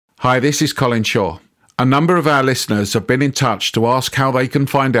Hi, this is Colin Shaw. A number of our listeners have been in touch to ask how they can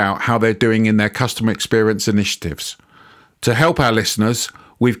find out how they're doing in their customer experience initiatives. To help our listeners,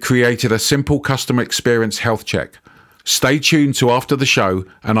 we've created a simple customer experience health check. Stay tuned to after the show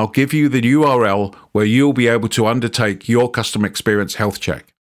and I'll give you the URL where you'll be able to undertake your customer experience health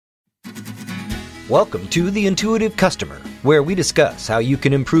check. Welcome to The Intuitive Customer, where we discuss how you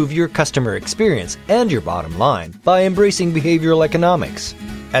can improve your customer experience and your bottom line by embracing behavioral economics.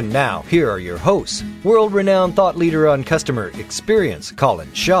 And now, here are your hosts, world-renowned thought leader on customer experience,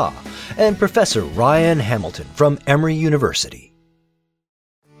 Colin Shaw, and Professor Ryan Hamilton from Emory University.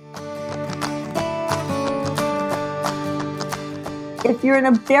 If you're in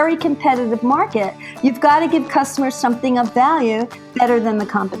a very competitive market, you've got to give customers something of value better than the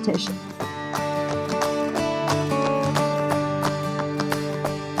competition.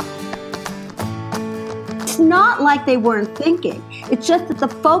 It's not like they weren't thinking. It's just that the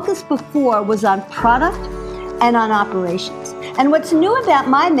focus before was on product and on operations. And what's new about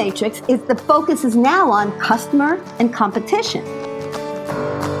my matrix is the focus is now on customer and competition.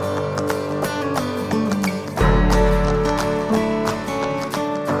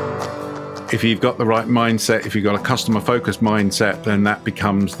 If you've got the right mindset, if you've got a customer-focused mindset, then that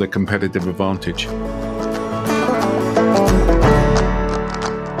becomes the competitive advantage.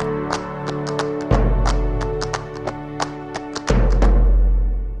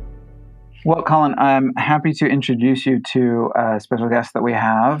 Well, Colin, I'm happy to introduce you to a special guest that we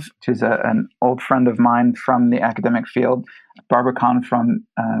have. She's an old friend of mine from the academic field, Barbara Kahn from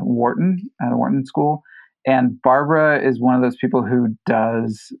Wharton, at the Wharton School. And Barbara is one of those people who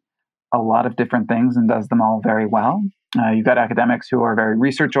does a lot of different things and does them all very well. You've got academics who are very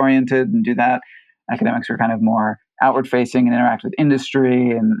research-oriented and do that. Academics who are kind of more outward-facing and interact with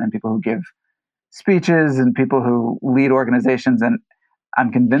industry, and people who give speeches and people who lead organizations. And I'm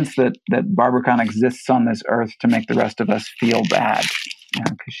convinced that Barbara Kahn exists on this earth to make the rest of us feel bad,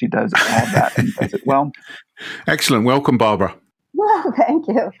 because she does all that and does it well. Excellent. Welcome, Barbara. Well, thank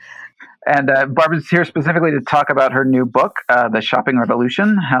you. And Barbara's here specifically to talk about her new book, The Shopping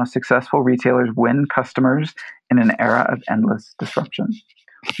Revolution: How Successful Retailers Win Customers in an Era of Endless Disruption.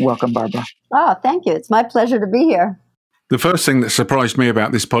 Welcome, Barbara. Oh, thank you. It's my pleasure to be here. The first thing that surprised me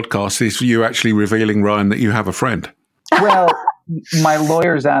about this podcast is you actually revealing, Ryan, that you have a friend. Well, my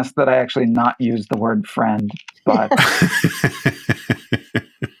lawyers asked that I actually not use the word friend, but...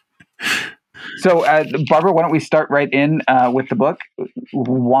 So, Barbara, why don't we start right in with the book?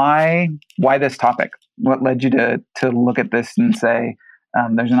 Why this topic? What led you to look at this and say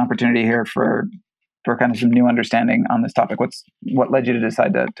there's an opportunity here for kind of some new understanding on this topic? What led you to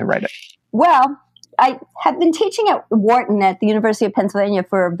decide to write it? Well, I had been teaching at Wharton at the University of Pennsylvania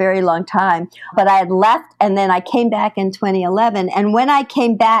for a very long time, but I had left and then I came back in 2011. And when I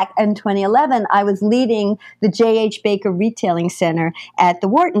came back in 2011, I was leading the J.H. Baker Retailing Center at the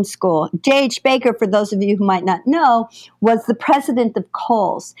Wharton School. J.H. Baker, for those of you who might not know, was the president of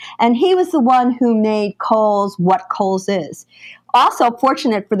Kohl's. And he was the one who made Kohl's what Kohl's is. Also,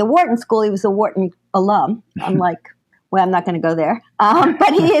 fortunate for the Wharton School, he was a Wharton alum, unlike... Well, I'm not going to go there,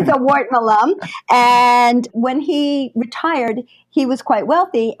 but he is a Wharton alum. And when he retired, he was quite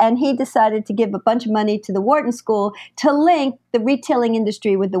wealthy, and he decided to give a bunch of money to the Wharton School to link the retailing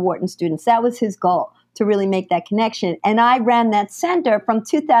industry with the Wharton students. That was his goal, to really make that connection. And I ran that center from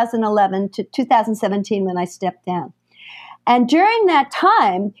 2011 to 2017 when I stepped down. And during that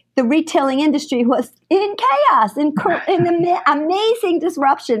time, the retailing industry was in chaos, in amazing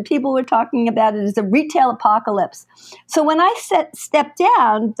disruption. People were talking about it as a retail apocalypse. So when I stepped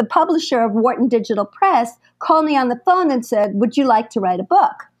down, the publisher of Wharton Digital Press called me on the phone and said, "Would you like to write a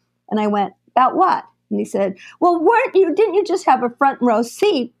book?" And I went, "About what?" And he said, "Well, didn't you just have a front row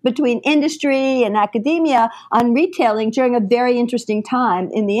seat between industry and academia on retailing during a very interesting time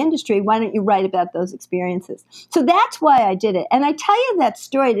in the industry? Why don't you write about those experiences?" So that's why I did it. And I tell you that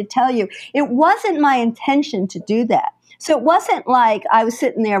story to tell you, it wasn't my intention to do that. So it wasn't like I was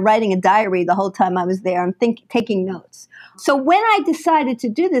sitting there writing a diary the whole time I was there and taking notes. So when I decided to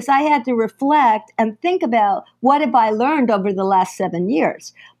do this, I had to reflect and think about what have I learned over the last 7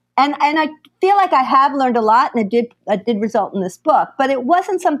 years. And I feel like I have learned a lot, and it did result in this book, but it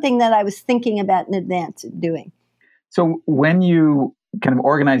wasn't something that I was thinking about in advance of doing. So when you kind of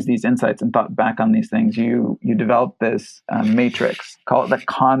organized these insights and thought back on these things, you developed this matrix, call it the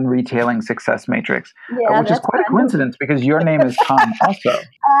Kahn Retailing Success Matrix, which is quite a coincidence because your name is Kahn also.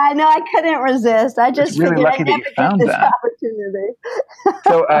 I know, I couldn't resist. I just really figured lucky I'd never get this opportunity.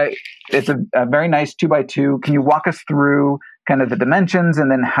 So it's a very nice 2x2. Can you walk us through kind of the dimensions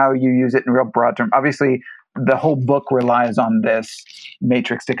and then how you use it in real broad terms? Obviously, the whole book relies on this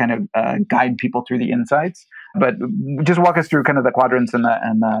matrix to kind of guide people through the insights. But just walk us through kind of the quadrants and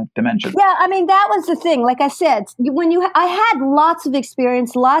the dimensions. Yeah, I mean, that was the thing. Like I said, I had lots of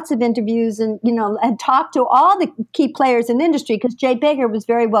experience, lots of interviews, and, had talked to all the key players in the industry because Jay Baker was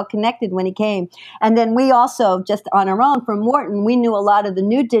very well connected when he came. And then we also, just on our own from Wharton, we knew a lot of the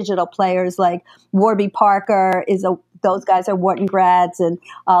new digital players like Warby Parker those guys are Wharton grads, and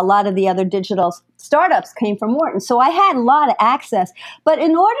a lot of the other digital startups came from Wharton. So I had a lot of access. But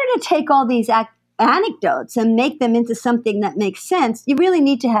in order to take all these anecdotes and make them into something that makes sense, you really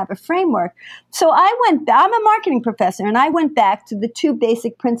need to have a framework. So I'm a marketing professor, and I went back to the two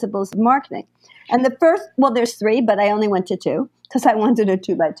basic principles of marketing. And the first, there's three, but I only went to two because I wanted a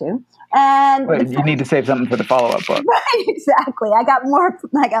 2x2. And you need to save something for the follow-up book. Right, exactly. I got more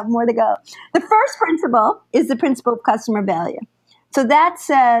to go. The first principle is the principle of customer value. So that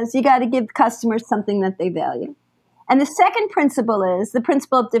says you got to give customers something that they value. And the second principle is the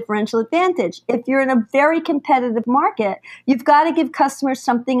principle of differential advantage. If you're in a very competitive market, you've got to give customers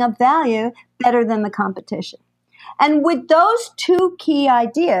something of value better than the competition. And with those two key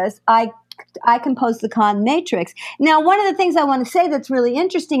ideas, I composed the Kahn matrix. Now, one of the things I want to say that's really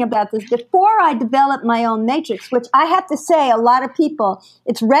interesting about this, before I developed my own matrix, which I have to say a lot of people,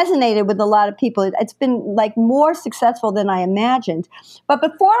 it's resonated with a lot of people. It's been like more successful than I imagined. But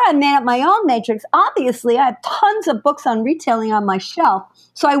before I made up my own matrix, obviously I have tons of books on retailing on my shelf.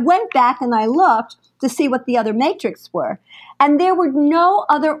 So I went back and I looked to see what the other matrix were. And there were no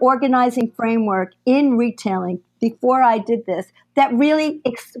other organizing framework in retailing before I did this that really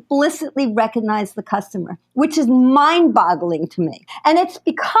explicitly recognized the customer, which is mind-boggling to me. And it's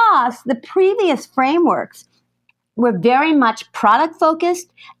because the previous frameworks were very much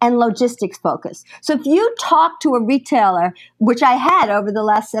product-focused and logistics-focused. So if you talk to a retailer, which I had over the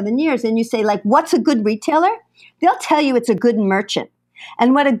last 7 years, and you say, like, what's a good retailer? They'll tell you it's a good merchant.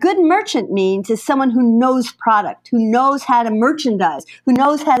 And what a good merchant means is someone who knows product, who knows how to merchandise, who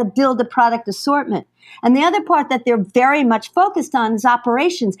knows how to build a product assortment. And the other part that they're very much focused on is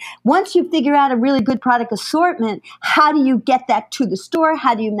operations. Once you figure out a really good product assortment, how do you get that to the store?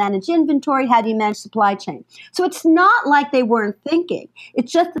 How do you manage inventory? How do you manage supply chain? So it's not like they weren't thinking.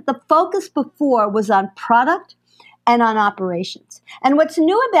 It's just that the focus before was on product and on operations. And what's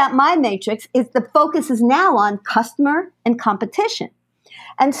new about my matrix is the focus is now on customer and competition.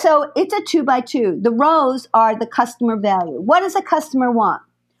 And so it's a 2x2. The rows are the customer value. What does a customer want?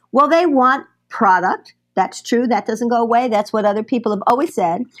 Well, they want product. That's true. That doesn't go away. That's what other people have always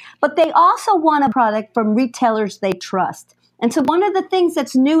said. But they also want a product from retailers they trust. And so one of the things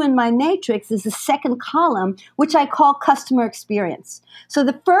that's new in my matrix is the second column, which I call customer experience. So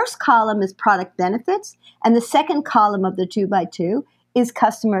the first column is product benefits, and the second column of the 2x2 is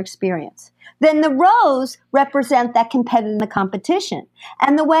customer experience. Then the rows represent that competitive competition.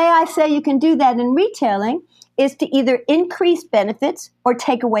 And the way I say you can do that in retailing is to either increase benefits or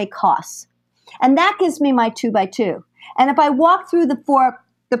take away costs. And that gives me my 2x2. And if I walk through the four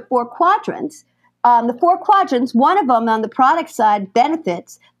quadrants, one of them on the product side,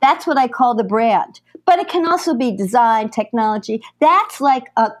 benefits, that's what I call the brand. But it can also be design, technology. That's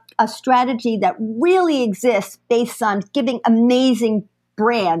like a strategy that really exists based on giving amazing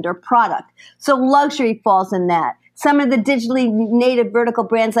brand or product. So luxury falls in that. Some of the digitally native vertical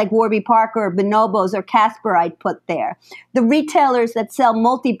brands like Warby Parker or Bonobos or Casper I'd put there. The retailers that sell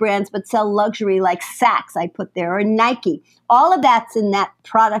multi-brands but sell luxury like Saks I'd put there, or Nike. All of that's in that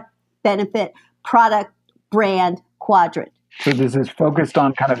product benefit, product brand quadrant. So this is focused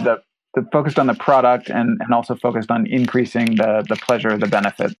on kind of focused on the product and also focused on increasing the pleasure, the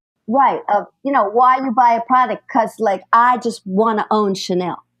benefit. Right. Why you buy a product? Because I just want to own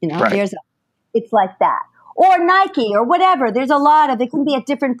Chanel. Right. It's like that. Or Nike or whatever. There's a lot of, it can be at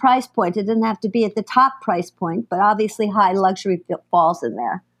different price points. It doesn't have to be at the top price point, but obviously high luxury falls in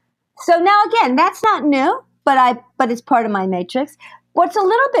there. So now again, that's not new, but it's part of my matrix. What's a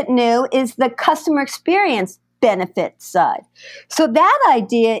little bit new is the customer experience benefit side. So that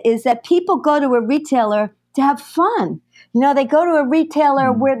idea is that people go to a retailer to have fun. They go to a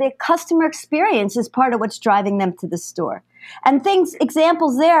retailer where the customer experience is part of what's driving them to the store. And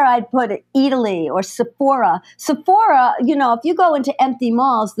examples there, I'd put Eataly or Sephora. Sephora, if you go into empty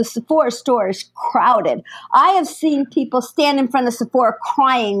malls, the Sephora store is crowded. I have seen people stand in front of Sephora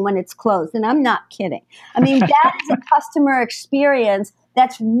crying when it's closed, and I'm not kidding. I mean, that is a customer experience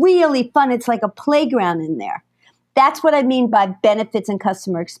that's really fun. It's like a playground in there. That's what I mean by benefits and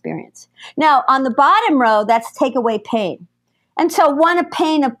customer experience. Now, on the bottom row, that's take away pain. And so one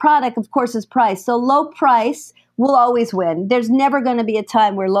pain of product, of course, is price. So low price will always win. There's never going to be a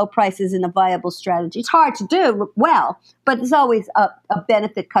time where low price isn't a viable strategy. It's hard to do well, but it's always a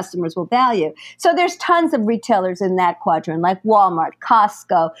benefit customers will value. So there's tons of retailers in that quadrant, like Walmart,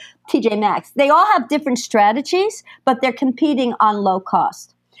 Costco, TJ Maxx. They all have different strategies, but they're competing on low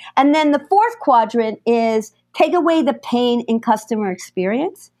cost. And then the fourth quadrant is take away the pain in customer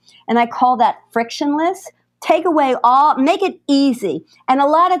experience. And I call that frictionless. Take away make it easy. And a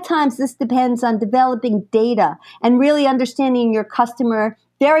lot of times this depends on developing data and really understanding your customer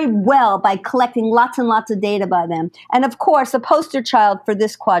very well by collecting lots and lots of data by them. And of course, the poster child for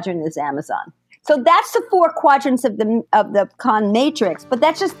this quadrant is Amazon. So that's the four quadrants of the Kahn matrix, but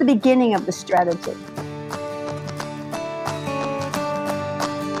that's just the beginning of the strategy.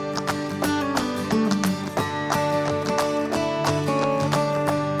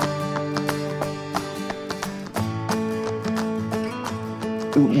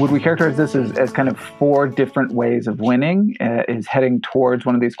 Would we characterize this as kind of four different ways of winning? Is heading towards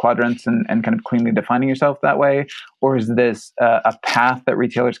one of these quadrants and kind of cleanly defining yourself that way? Or is this a path that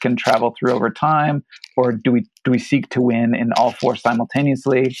retailers can travel through over time? Or do we seek to win in all four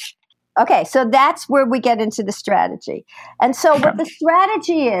simultaneously? Okay, so that's where we get into the strategy. And so what the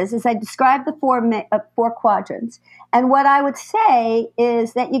strategy is I described the four quadrants. And what I would say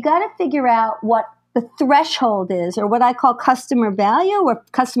is that you got to figure out what the threshold is, or what I call customer value or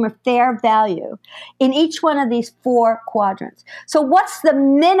customer fair value in each one of these four quadrants. So what's the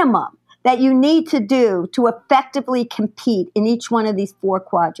minimum that you need to do to effectively compete in each one of these four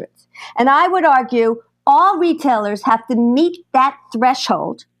quadrants? And I would argue all retailers have to meet that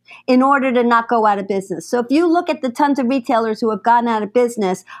threshold in order to not go out of business. So if you look at the tons of retailers who have gone out of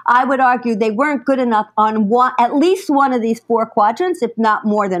business, I would argue they weren't good enough on at least one of these four quadrants, if not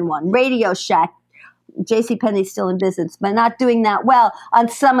more than one. Radio Shack, JCPenney's still in business, but not doing that well on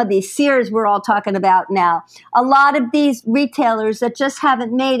some of these. Sears we're all talking about now. A lot of these retailers that just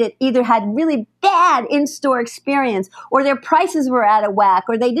haven't made it either had really bad in-store experience, or their prices were out of whack,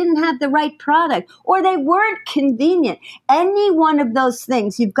 or they didn't have the right product, or they weren't convenient. Any one of those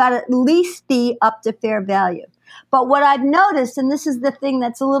things, you've got to at least be up to fair value. But what I've noticed, and this is the thing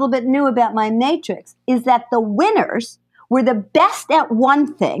that's a little bit new about my matrix, is that the winners were the best at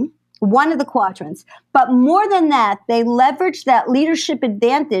one thing, one of the quadrants. But more than that, they leveraged that leadership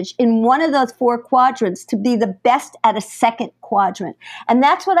advantage in one of those four quadrants to be the best at a second quadrant. And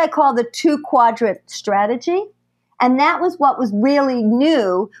that's what I call the two-quadrant strategy. And that was what was really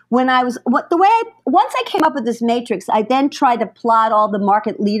new when once I came up with this matrix, I then tried to plot all the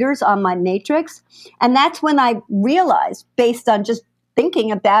market leaders on my matrix. And that's when I realized, based on just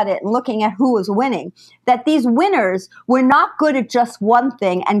thinking about it and looking at who was winning, that these winners were not good at just one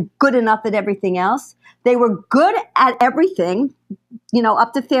thing and good enough at everything else. They were good at everything,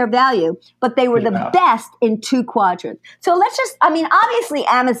 up to fair value, but they were the best in two quadrants. So obviously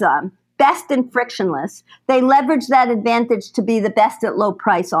Amazon, best in frictionless, they leverage that advantage to be the best at low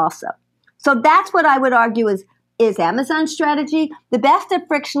price also. So that's what I would argue is Amazon's strategy, the best at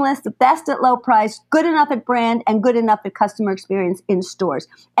frictionless, the best at low price, good enough at brand, and good enough at customer experience in stores.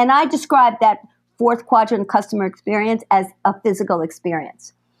 And I describe that fourth quadrant customer experience as a physical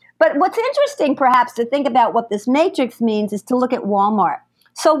experience. But what's interesting, perhaps, to think about what this matrix means is to look at Walmart.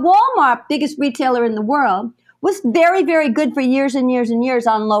 So Walmart, biggest retailer in the world, was very, very good for years and years and years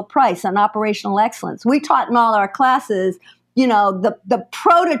on low price, on operational excellence. We taught in all our classes, the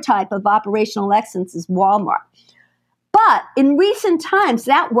prototype of operational excellence is Walmart. But in recent times,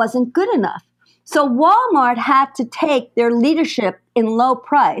 that wasn't good enough. So Walmart had to take their leadership in low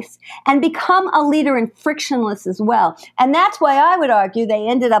price and become a leader in frictionless as well. And that's why I would argue they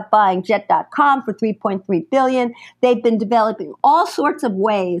ended up buying Jet.com for $3.3 billion. They've been developing all sorts of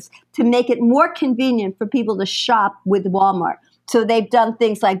ways to make it more convenient for people to shop with Walmart. So they've done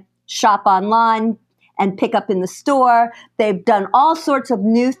things like shop online and pick up in the store. They've done all sorts of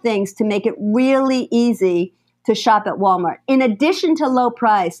new things to make it really easy to shop at Walmart. In addition to low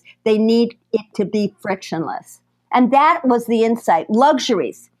price, they need it to be frictionless. And that was the insight.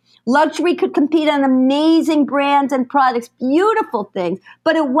 Luxuries. Luxury could compete on amazing brands and products, beautiful things,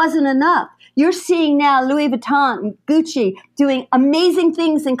 but it wasn't enough. You're seeing now Louis Vuitton and Gucci doing amazing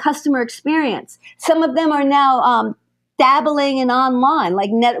things in customer experience. Some of them are now dabbling in online,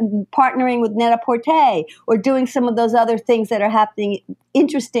 like partnering with Net-a-Porter, or doing some of those other things that are happening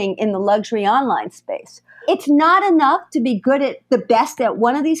interesting in the luxury online space. It's not enough to be good at the best at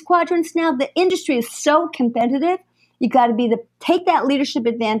one of these quadrants now. The industry is so competitive. You got to take that leadership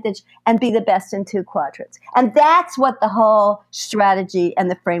advantage and be the best in two quadrants. And that's what the whole strategy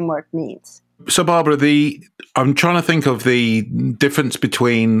and the framework means. So, Barbara, I'm trying to think of the difference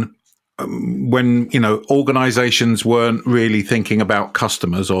between when, organizations weren't really thinking about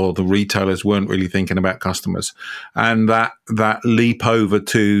customers, or the retailers weren't really thinking about customers, and that leap over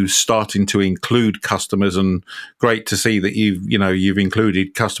to starting to include customers. And great to see that you've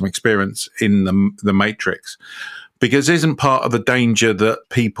included customer experience in the matrix, because isn't part of the danger that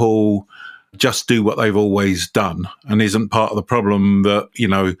people just do what they've always done, and isn't part of the problem that,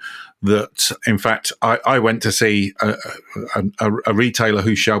 that in fact I went to see a retailer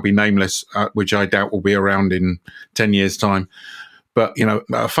who shall be nameless, which I doubt will be around in 10 years' time, but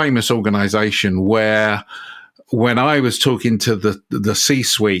a famous organization where when I was talking to the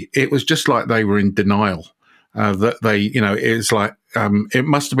C-suite, it was just like they were in denial, that they, it's like, it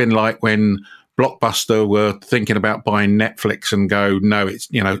must have been like when Blockbuster were thinking about buying Netflix and go, no, it's,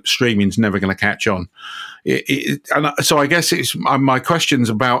 streaming's never going to catch on. And so I guess it's my question's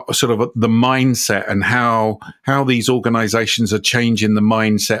about sort of the mindset and how these organizations are changing the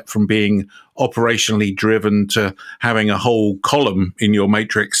mindset from being operationally driven to having a whole column in your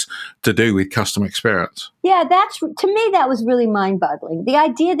matrix to do with customer experience. Yeah, to me, that was really mind-boggling. The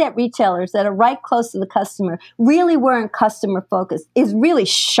idea that retailers that are right close to the customer really weren't customer-focused is really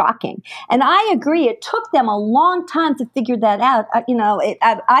shocking. And I agree, it took them a long time to figure that out.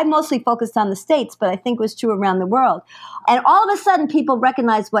 I mostly focused on the States, but I think it was true around the world. And all of a sudden, people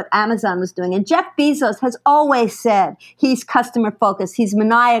recognized what Amazon was doing. And Jeff Bezos has always said he's customer-focused. He's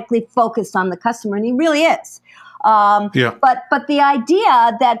maniacally focused on the customer, and he really is. But the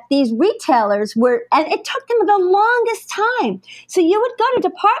idea that these retailers were, and it took them the longest time. So you would go to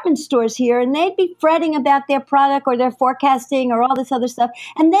department stores here and they'd be fretting about their product or their forecasting or all this other stuff.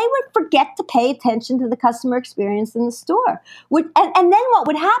 And they would forget to pay attention to the customer experience in the store. And then what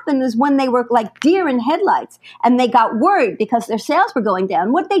would happen is when they were like deer in headlights and they got worried because their sales were going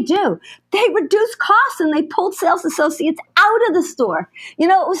down, what'd they do? They reduced costs and they pulled sales associates out of the store. It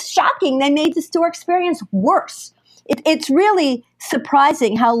was shocking. They made the store experience worse. It's really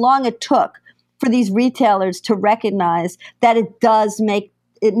surprising how long it took for these retailers to recognize that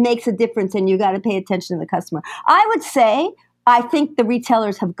it makes a difference and you got to pay attention to the customer. I would say, I think the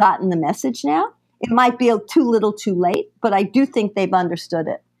retailers have gotten the message now. It might be too little too late, but I do think they've understood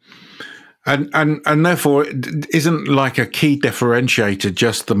it. And therefore, isn't like a key differentiator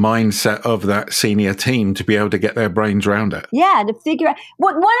just the mindset of that senior team to be able to get their brains around it? Yeah, to figure out.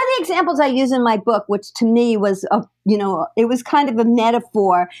 One of the examples I use in my book, which to me was, it was kind of a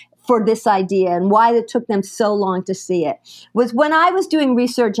metaphor for this idea and why it took them so long to see it, was when I was doing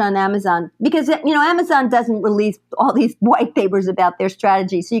research on Amazon, because, Amazon doesn't release all these white papers about their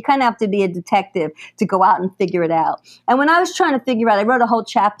strategy. So you kind of have to be a detective to go out and figure it out. And when I was trying to figure out, I wrote a whole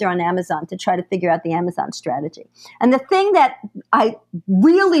chapter on Amazon to try to figure out the Amazon strategy. And the thing that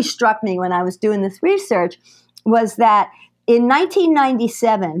really struck me when I was doing this research was that in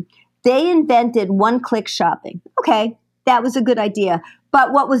 1997, they invented one-click shopping. Okay, that was a good idea.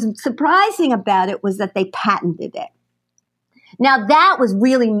 But what was surprising about it was that they patented it. Now, that was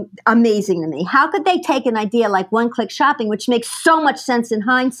really amazing to me. How could they take an idea like one-click shopping, which makes so much sense in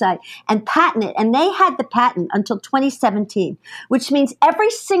hindsight, and patent it? And they had the patent until 2017, which means every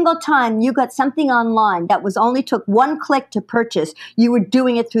single time you got something online that only took one click to purchase, you were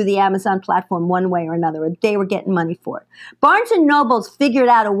doing it through the Amazon platform one way or another, and they were getting money for it. Barnes & Noble's figured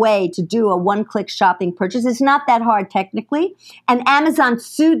out a way to do a one-click shopping purchase. It's not that hard technically, and Amazon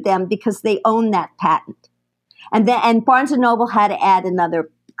sued them because they own that patent. And Barnes & Noble had to add another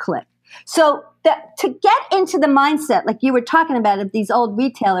click. So to get into the mindset, like you were talking about, of these old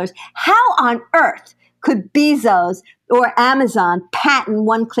retailers, how on earth could Bezos or Amazon patent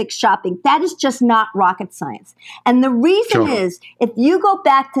one-click shopping? That is just not rocket science. And the reason is, if you go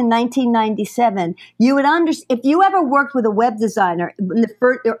back to 1997, you would understand, if you ever worked with a web designer in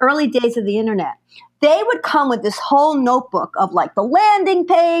the early days of the internet, they would come with this whole notebook of like the landing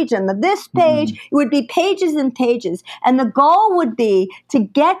page and this page. It would be pages and pages. And the goal would be to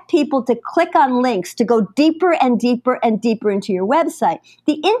get people to click on links to go deeper and deeper and deeper into your website.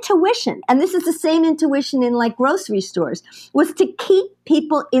 The intuition, and this is the same intuition in like grocery stores, was to keep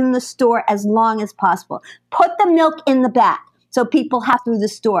people in the store as long as possible. Put the milk in the back so people have through the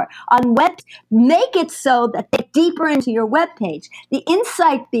store. On web, make it so that they get deeper into your web page. The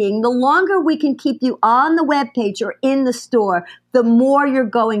insight being, the longer we can keep you on the web page or in the store, the more you're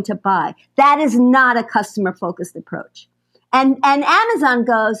going to buy. That is not a customer-focused approach. And Amazon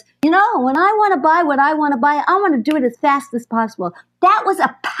goes, when I want to buy what I want to buy, I want to do it as fast as possible. That was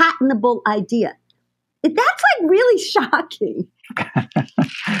a patentable idea. That's like really shocking.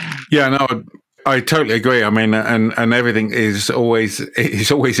 Yeah, no, I totally agree. I mean, and everything is always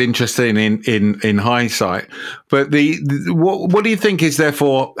interesting in hindsight. But what do you think is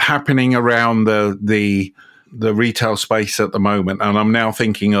therefore happening around the retail space at the moment? And I'm now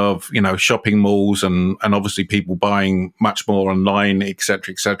thinking of, shopping malls and obviously people buying much more online, et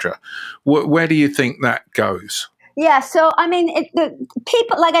cetera, et cetera. Where do you think that goes? Yeah, so I mean, the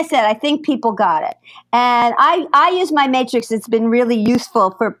people, like I said, I think people got it, and I use my matrix. It's been really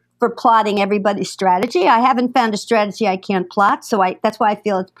useful for plotting everybody's strategy. I haven't found a strategy I can't plot, so that's why I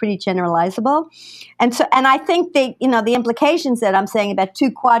feel it's pretty generalizable. And I think the implications that I'm saying about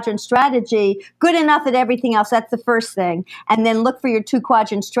 2-quadrant strategy, good enough at everything else, that's the first thing, and then look for your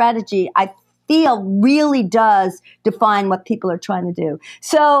 2-quadrant strategy, I feel really does define what people are trying to do.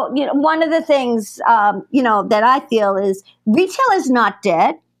 So, one of the things, that I feel is retail is not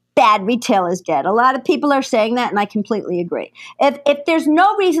dead. Bad retail is dead. A lot of people are saying that, and I completely agree. If there's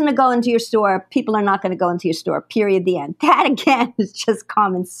no reason to go into your store, people are not going to go into your store, period, the end. That, again, is just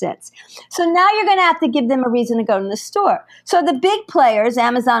common sense. So now you're going to have to give them a reason to go to the store. So the big players,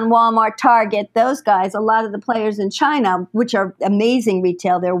 Amazon, Walmart, Target, those guys, a lot of the players in China, which are amazing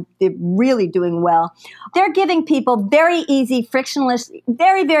retail, they're really doing well. They're giving people very easy, frictionless,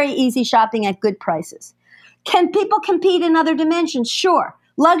 very, very easy shopping at good prices. Can people compete in other dimensions? Sure.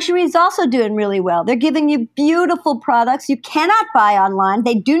 Luxury is also doing really well. They're giving you beautiful products you cannot buy online.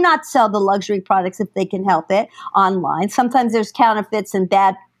 They do not sell the luxury products if they can help it online. Sometimes there's counterfeits and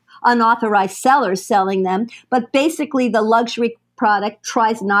bad unauthorized sellers selling them. But basically, the luxury product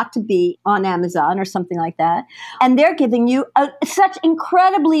tries not to be on Amazon or something like that. And they're giving you such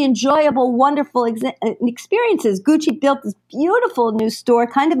incredibly enjoyable, wonderful experiences. Gucci built this beautiful new store,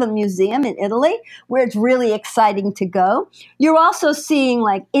 kind of a museum in Italy, where it's really exciting to go. You're also seeing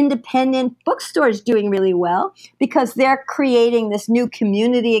like independent bookstores doing really well because they're creating this new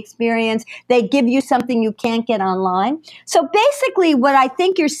community experience. They give you something you can't get online. So basically what I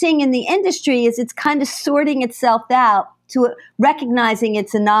think you're seeing in the industry is it's kind of sorting itself out to recognizing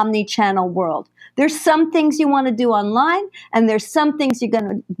it's an omni-channel world. There's some things you want to do online, and there's some things you're going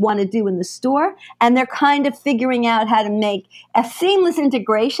to want to do in the store, and they're kind of figuring out how to make a seamless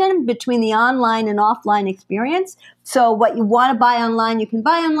integration between the online and offline experience. So what you want to buy online, you can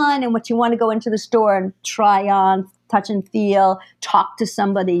buy online, and what you want to go into the store and try on, touch and feel, talk to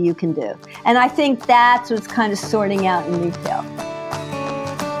somebody, you can do. And I think that's what's kind of sorting out in retail.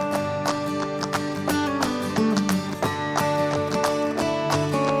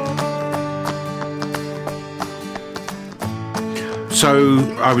 So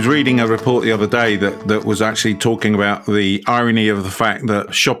I was reading a report the other day that was actually talking about the irony of the fact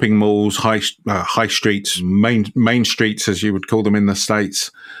that shopping malls, high streets, main streets, as you would call them in the States,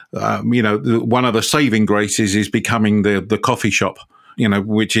 one of the saving graces is becoming the coffee shop,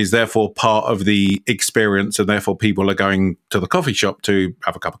 which is therefore part of the experience, and therefore people are going to the coffee shop to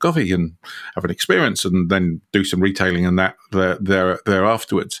have a cup of coffee and have an experience and then do some retailing and that there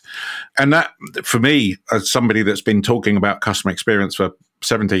afterwards. And that, for me, as somebody that's been talking about customer experience for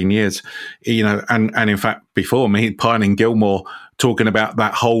 17 years, and in fact, before me, Pine and Gilmore, talking about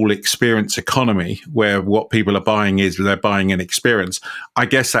that whole experience economy where what people are buying is they're buying an experience. I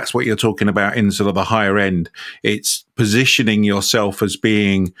guess that's what you're talking about in sort of the higher end. It's positioning yourself as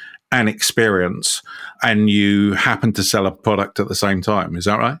being an experience and you happen to sell a product at the same time. Is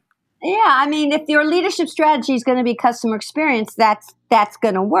that right? Yeah, I mean, if your leadership strategy is going to be customer experience, that's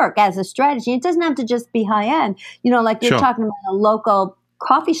going to work as a strategy. It doesn't have to just be high end. Like you're talking about a local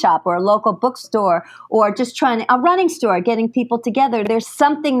coffee shop or a local bookstore or just a running store, getting people together. There's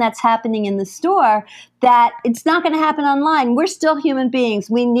something that's happening in the store that it's not going to happen online. We're still human beings.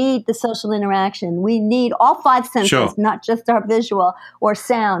 We need the social interaction. We need all 5 senses, not just our visual or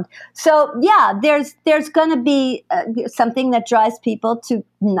sound. So yeah, there's going to be something that drives people to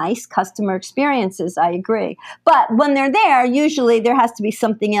nice customer experiences. I agree. But when they're there, usually there has to be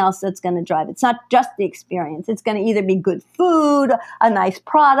something else that's going to drive it. It's not just the experience. It's going to either be good food, a nice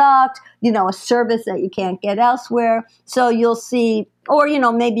product, a service that you can't get elsewhere. So you'll see, or,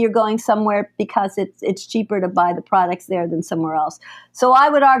 maybe you're going somewhere because it's cheaper to buy the products there than somewhere else. So I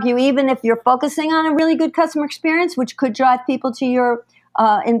would argue, even if you're focusing on a really good customer experience, which could drive people to your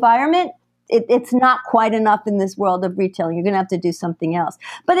environment, it's not quite enough in this world of retailing. You're going to have to do something else.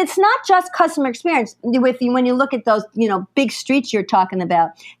 But it's not just customer experience. When you look at those, big streets you're talking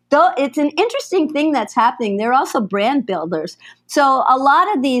about, though it's an interesting thing that's happening. They're also brand builders. So a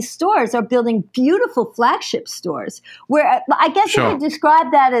lot of these stores are building beautiful flagship stores where I guess you could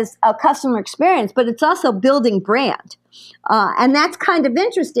describe that as a customer experience, but it's also building brand. And that's kind of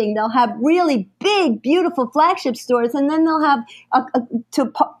interesting. They'll have really big, beautiful flagship stores, and then they'll have,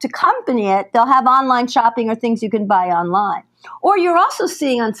 to accompany it, they'll have online shopping or things you can buy online. Or you're also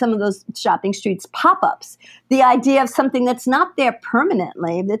seeing on some of those shopping streets pop-ups, the idea of something that's not there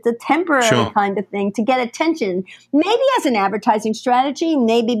permanently, that's a temporary kind of thing to get attention, maybe as an advertising strategy,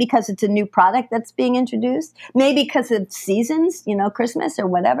 maybe because it's a new product that's being introduced, maybe because of seasons, Christmas or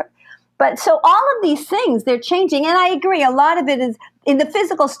whatever. But so all of these things, they're changing. And I agree, a lot of it is, in the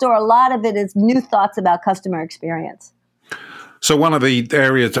physical store, a lot of it is new thoughts about customer experience. So one of the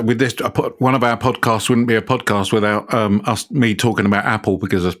areas with this, one of our podcasts wouldn't be a podcast without me talking about Apple,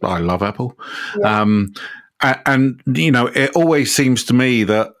 because I love Apple. Yeah. And, it always seems to me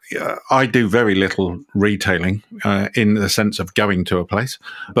that I do very little retailing in the sense of going to a place,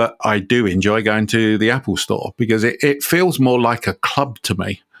 but I do enjoy going to the Apple store because it feels more like a club to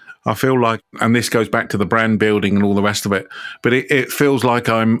me. I feel like, and this goes back to the brand building and all the rest of it, but it feels like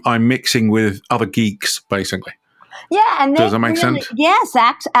I'm mixing with other geeks, basically. Yeah, and does that make sense? Yes,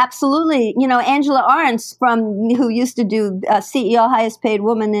 absolutely. Angela Ahrendts, who used to do CEO, highest paid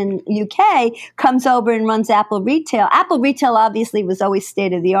woman in UK, comes over and runs Apple Retail. Apple Retail obviously was always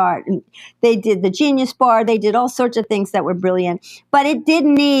state of the art. And they did the Genius Bar, they did all sorts of things that were brilliant, but it did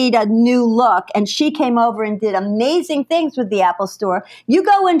need a new look. And she came over and did amazing things with the Apple Store. You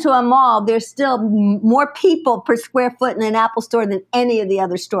go into a mall, there's still more people per square foot in an Apple Store than any of the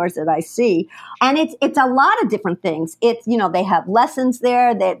other stores that I see, and it's a lot of different things. It's, they have lessons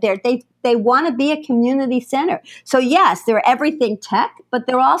there. They want to be a community center. So yes, they're everything tech, but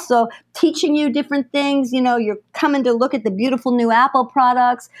they're also teaching you different things. You're coming to look at the beautiful new Apple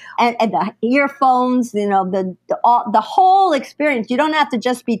products and the earphones, the whole experience. You don't have to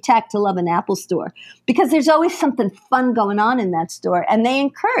just be tech to love an Apple store, because there's always something fun going on in that store, and they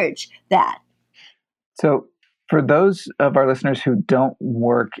encourage that. So for those of our listeners who don't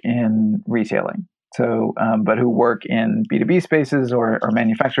work in retailing, but who work in B2B spaces or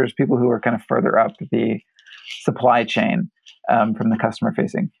manufacturers, people who are kind of further up the supply chain from the customer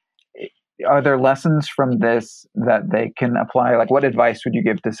facing, are there lessons from this that they can apply? Like, what advice would you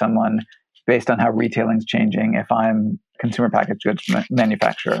give to someone based on how retailing's changing? If I'm consumer packaged goods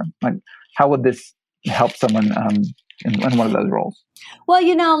manufacturer, like, how would this help someone in one of those roles? Well,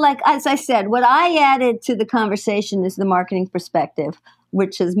 as I said, what I added to the conversation is the marketing perspective,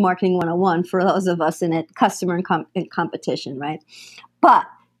 which is marketing 101 for those of us in it, customer and competition, right? But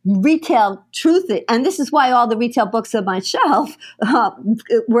retail truth, and this is why all the retail books on my shelf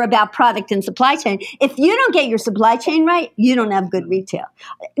were about product and supply chain. If you don't get your supply chain right, you don't have good retail.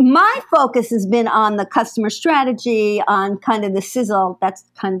 My focus has been on the customer strategy, on kind of the sizzle. That's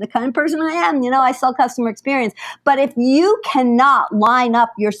kind of the kind of person I am. I sell customer experience. But if you cannot line up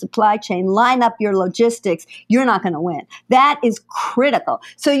your supply chain, line up your logistics, you're not going to win. That is critical.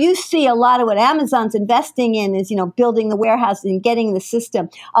 So you see a lot of what Amazon's investing in is, building the warehouse and getting the system.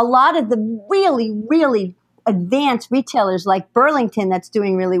 A lot of the really, really advanced retailers like Burlington that's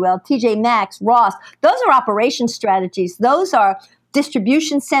doing really well, TJ Maxx, Ross, those are operation strategies. Those are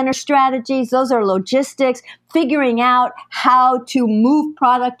distribution center strategies. Those are logistics, figuring out how to move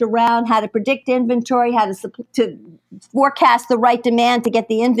product around, how to predict inventory, how to forecast the right demand to get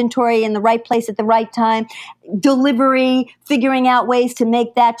the inventory in the right place at the right time, delivery, figuring out ways to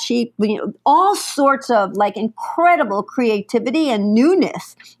make that cheap. All sorts of incredible creativity and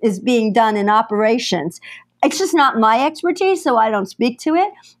newness is being done in operations. It's just not my expertise, so I don't speak to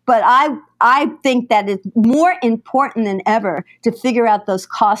it. But I think that it's more important than ever to figure out those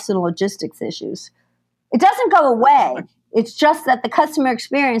cost and logistics issues. It doesn't go away. It's just that the customer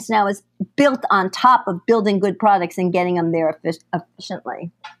experience now is built on top of building good products and getting them there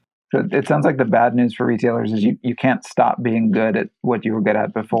efficiently. So it sounds like the bad news for retailers is you can't stop being good at what you were good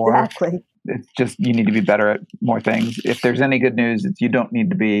at before. Exactly. It's just you need to be better at more things. If there's any good news, it's you don't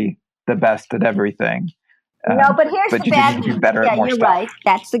need to be the best at everything. No, but here's the bad news. Yeah, you're right.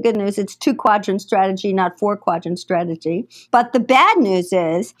 That's the good news. It's 2-quadrant strategy, not 4-quadrant strategy. But the bad news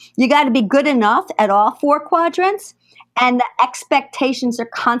is you got to be good enough at all 4 quadrants, and the expectations are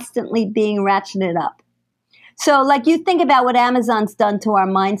constantly being ratcheted up. So you think about what Amazon's done to our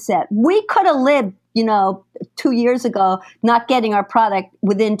mindset. We could have lived, 2 years ago, not getting our product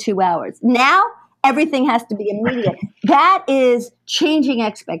within 2 hours. Now, everything has to be immediate. That is changing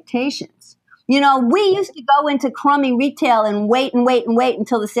expectations. We used to go into crummy retail and wait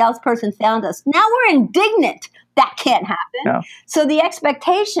until the salesperson found us. Now we're indignant. That can't happen. No. So the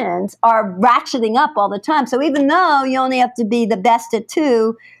expectations are ratcheting up all the time. So even though you only have to be the best at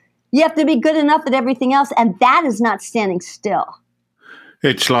 2, you have to be good enough at everything else. And that is not standing still.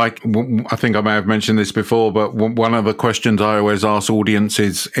 It's like, I think I may have mentioned this before, but one of the questions I always ask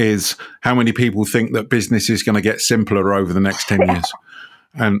audiences is how many people think that business is going to get simpler over the next 10 years?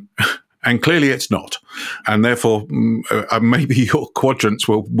 And clearly it's not. And therefore, maybe your quadrants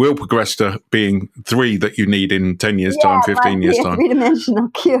will progress to being 3 that you need in 10 years' time, 15 years' time. Three-dimensional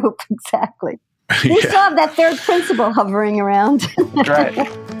cube, exactly. We still have that third principle hovering around. That's right.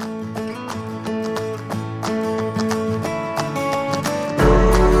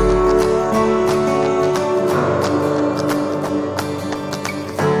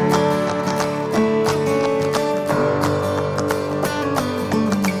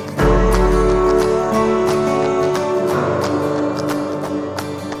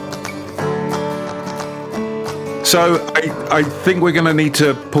 So I think we're going to need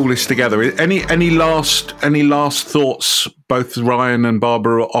to pull this together. Any last thoughts, both Ryan and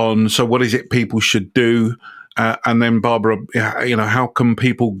Barbara, on what is it people should do, and then Barbara, how can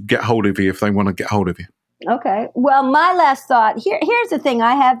people get hold of you if they want to get hold of you? Okay. Well, my last thought here's the thing.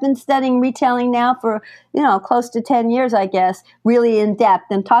 I have been studying retailing now for close to 10 years, I guess, really in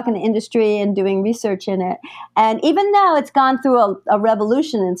depth, and talking to industry and doing research in it. And even though it's gone through a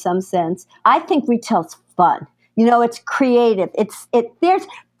revolution in some sense, I think retail's fun. It's creative. There's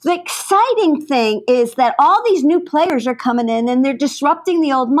the exciting thing is that all these new players are coming in and they're disrupting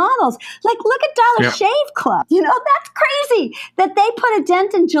the old models. Like, look at Dollar Shave Club. That's crazy that they put a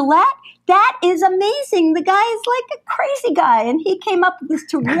dent in Gillette. That is amazing. The guy is like a crazy guy, and he came up with this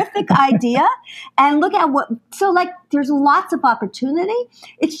terrific idea. And look at there's lots of opportunity.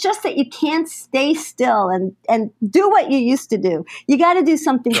 It's just that you can't stay still and do what you used to do. You got to do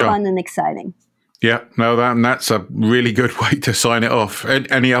something fun and exciting. Yeah, no, that's a really good way to sign it off.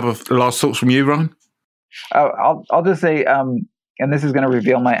 Any other last thoughts from you, Ryan? I'll just say, and this is going to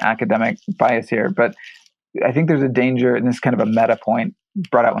reveal my academic bias here, but I think there's a danger, and this is kind of a meta point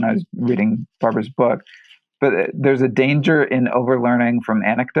brought out when I was reading Barbara's book, but there's a danger in overlearning from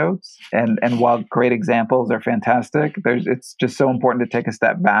anecdotes. And while great examples are fantastic, it's just so important to take a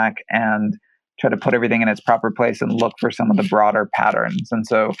step back and try to put everything in its proper place and look for some of the broader patterns. And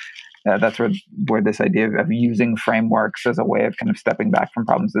so that's where this idea of using frameworks as a way of kind of stepping back from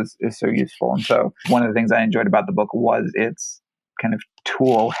problems is so useful. And so one of the things I enjoyed about the book was its kind of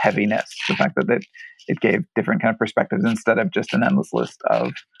tool heaviness, the fact that it gave different kind of perspectives instead of just an endless list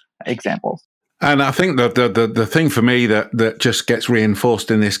of examples. And I think that the thing for me that just gets reinforced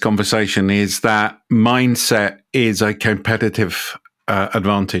in this conversation is that mindset is a competitive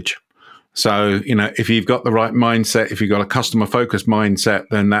advantage. So, if you've got the right mindset, if you've got a customer-focused mindset,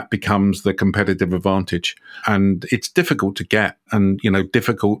 then that becomes the competitive advantage. And it's difficult to get and,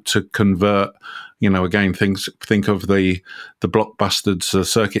 difficult to convert. Again, think of the Blockbusters, the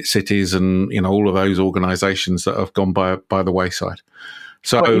Circuit Cities, and, all of those organizations that have gone by the wayside.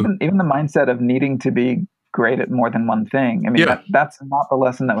 So even the mindset of needing to be great at more than one thing. I mean, that's not the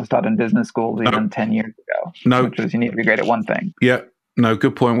lesson that was taught in business schools even 10 years ago. No. Which was you need to be great at one thing. Yeah. No,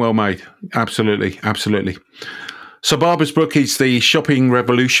 good point. Well made. Absolutely. Absolutely. So Barbara's book is The Shopping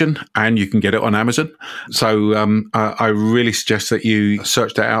Revolution, and you can get it on Amazon. So I really suggest that you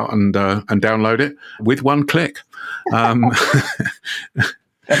search that out and download it with one click. And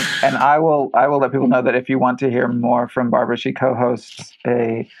I will let people know that if you want to hear more from Barbara, she co-hosts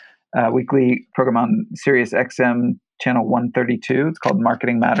a weekly program on Sirius XM channel 132. It's called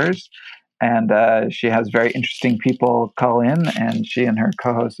Marketing Matters. And she has very interesting people call in, and she and her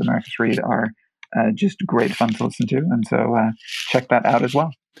co-host, Americus Reed, are just great fun to listen to. And so check that out as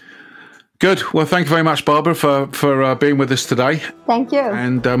well. Good. Well, thank you very much, Barbara, for being with us today. Thank you.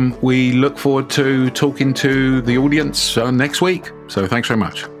 And we look forward to talking to the audience next week. So thanks very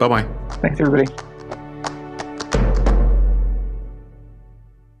much. Bye-bye. Thanks, everybody.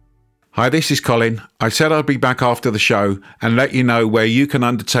 Hi, this is Colin. I said I'd be back after the show and let you know where you can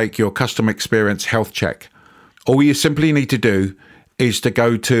undertake your customer experience health check. All you simply need to do is to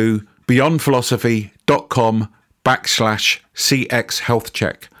go to beyondphilosophy.com/CX health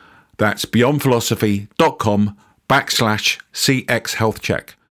check. That's beyondphilosophy.com/CX health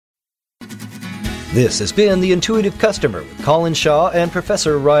check. This has been The Intuitive Customer with Colin Shaw and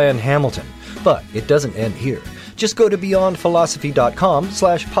Professor Ryan Hamilton. But it doesn't end here. Just go to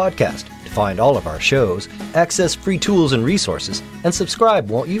beyondphilosophy.com/podcast to find all of our shows, access free tools and resources, and subscribe,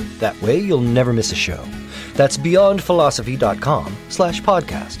 won't you? That way you'll never miss a show. That's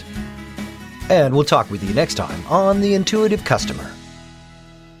beyondphilosophy.com/podcast. And we'll talk with you next time on The Intuitive Customer.